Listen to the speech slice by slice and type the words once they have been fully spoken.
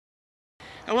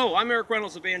Hello, I'm Eric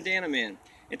Reynolds, the Bandana Man,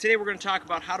 and today we're going to talk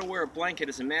about how to wear a blanket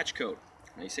as a match coat.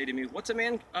 Now you say to me, what's a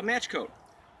match coat?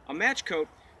 A match coat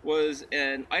was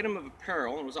an item of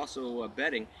apparel, and was also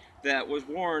bedding, that was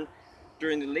worn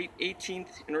during the late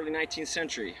 18th and early 19th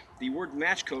century. The word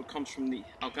match coat comes from the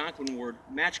Algonquin word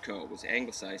matchcoat, was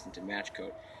anglicized into match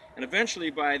coat. And eventually,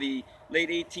 by the late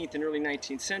 18th and early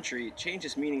 19th century, it changed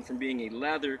its meaning from being a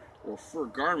leather or fur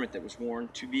garment that was worn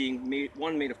to being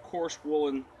one made of coarse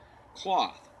woolen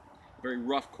cloth, very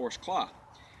rough, coarse cloth.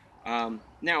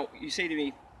 Now, you say to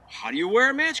me, how do you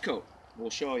wear a match coat? We'll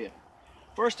show you.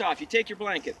 First off, you take your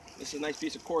blanket. This is a nice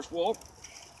piece of coarse wool,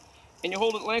 and you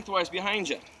hold it lengthwise behind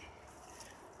you.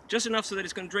 Just enough so that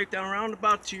it's going to drape down around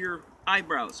about to your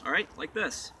eyebrows, all right, like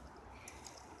this.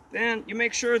 Then you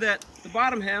make sure that the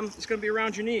bottom hem is going to be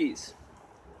around your knees.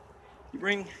 You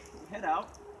bring your head out,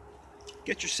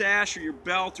 get your sash or your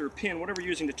belt or pin, whatever you're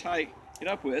using to tie it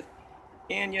up with,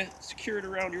 and you secure it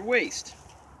around your waist.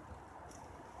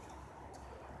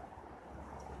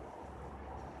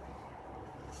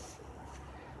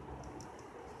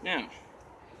 Now,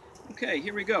 okay,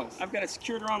 here we go. I've got it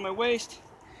secured around my waist.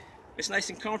 It's nice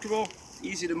and comfortable,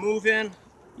 easy to move in.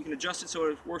 You can adjust it so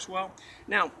it works well.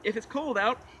 Now, if it's cold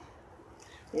out,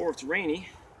 or if it's rainy,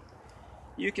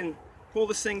 you can pull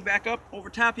this thing back up over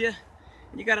top of you,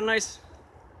 and you got a nice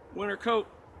winter coat,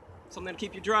 something to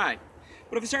keep you dry.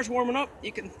 But if it starts warming up,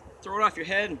 you can throw it off your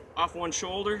head and off one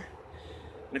shoulder.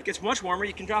 And if it gets much warmer,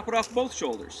 you can drop it off both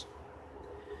shoulders.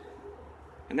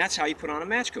 And that's how you put on a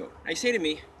match coat. Now you say to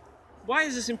me, why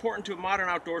is this important to a modern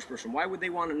outdoors person? Why would they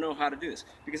want to know how to do this?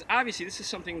 Because obviously this is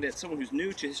something that someone who's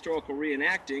new to historical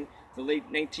reenacting, the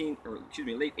late 18th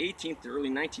to early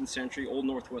 19th century Old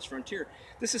Northwest frontier,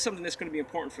 this is something that's going to be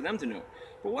important for them to know.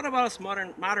 But what about us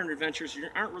modern adventurers who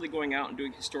aren't really going out and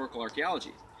doing historical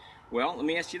archaeology? Well, let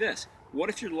me ask you this. What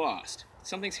if you're lost?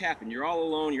 Something's happened. You're all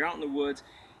alone, you're out in the woods,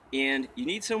 and you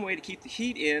need some way to keep the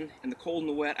heat in and the cold and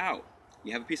the wet out.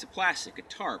 You have a piece of plastic, a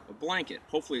tarp, a blanket.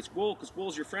 Hopefully it's wool, because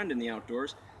wool's your friend in the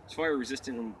outdoors. It's fire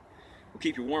resistant and will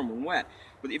keep you warm when wet.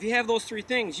 But if you have those three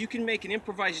things, you can make an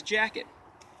improvised jacket,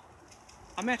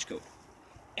 a match coat.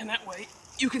 And that way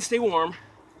you can stay warm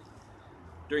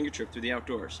during your trip through the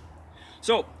outdoors.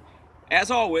 So, as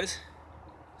always,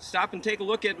 stop and take a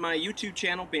look at my YouTube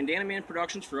channel, Bandana Man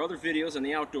Productions, for other videos on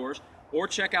the outdoors, or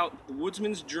check out the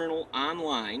Woodsman's Journal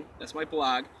online. That's my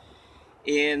blog.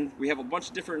 And we have a bunch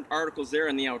of different articles there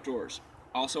on the outdoors.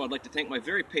 Also, I'd like to thank my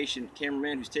very patient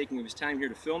cameraman who's taking his time here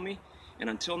to film me. And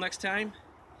until next time,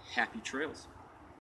 happy trails.